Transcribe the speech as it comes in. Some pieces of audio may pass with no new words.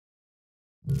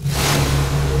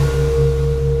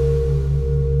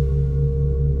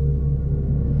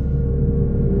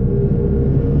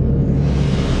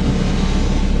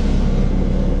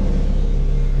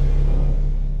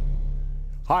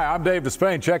Hi, I'm Dave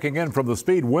Despain, checking in from the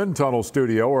Speed Wind Tunnel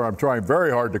studio, where I'm trying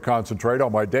very hard to concentrate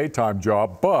on my daytime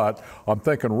job, but I'm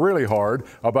thinking really hard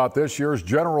about this year's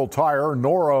General Tire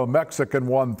NORRA Mexican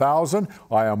 1000.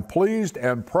 I am pleased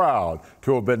and proud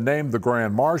to have been named the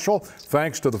Grand Marshal.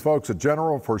 Thanks to the folks at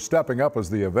General for stepping up as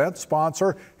the event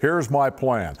sponsor. Here's my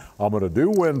plan. I'm going to do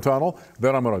Wind Tunnel,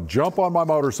 then I'm going to jump on my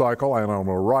motorcycle, and I'm going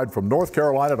to ride from North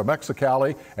Carolina to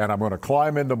Mexicali, and I'm going to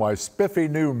climb into my spiffy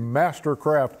new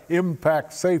Mastercraft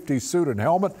Impact safety suit and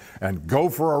helmet and go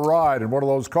for a ride in one of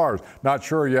those cars. Not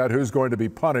sure yet who's going to be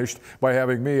punished by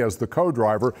having me as the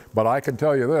co-driver, but I can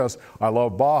tell you this: I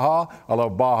love Baja, I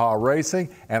love Baja racing,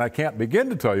 and I can't begin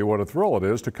to tell you what a thrill it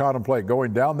is to contemplate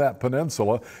going down that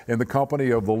peninsula in the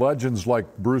company of the legends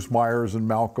like Bruce Myers and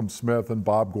Malcolm Smith and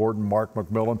Bob Gordon, Mark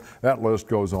McMillan. That list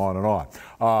goes on and on.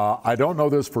 I don't know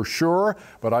this for sure,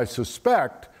 but I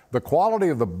suspect the quality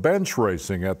of the bench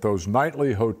racing at those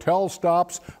nightly hotel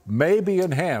stops may be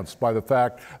enhanced by the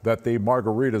fact that the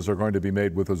margaritas are going to be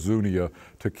made with Azuñia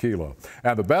tequila.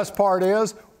 And the best part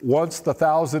is, once the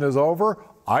 1000 is over,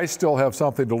 I still have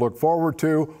something to look forward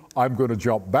to. I'm going to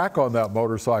jump back on that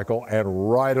motorcycle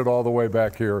and ride it all the way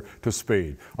back here to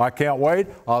Speed. I can't wait.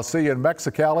 I'll see you in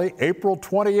Mexicali, April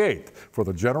 28th for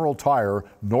the General Tire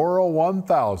NORRA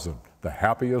 1000, the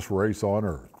happiest race on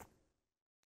earth.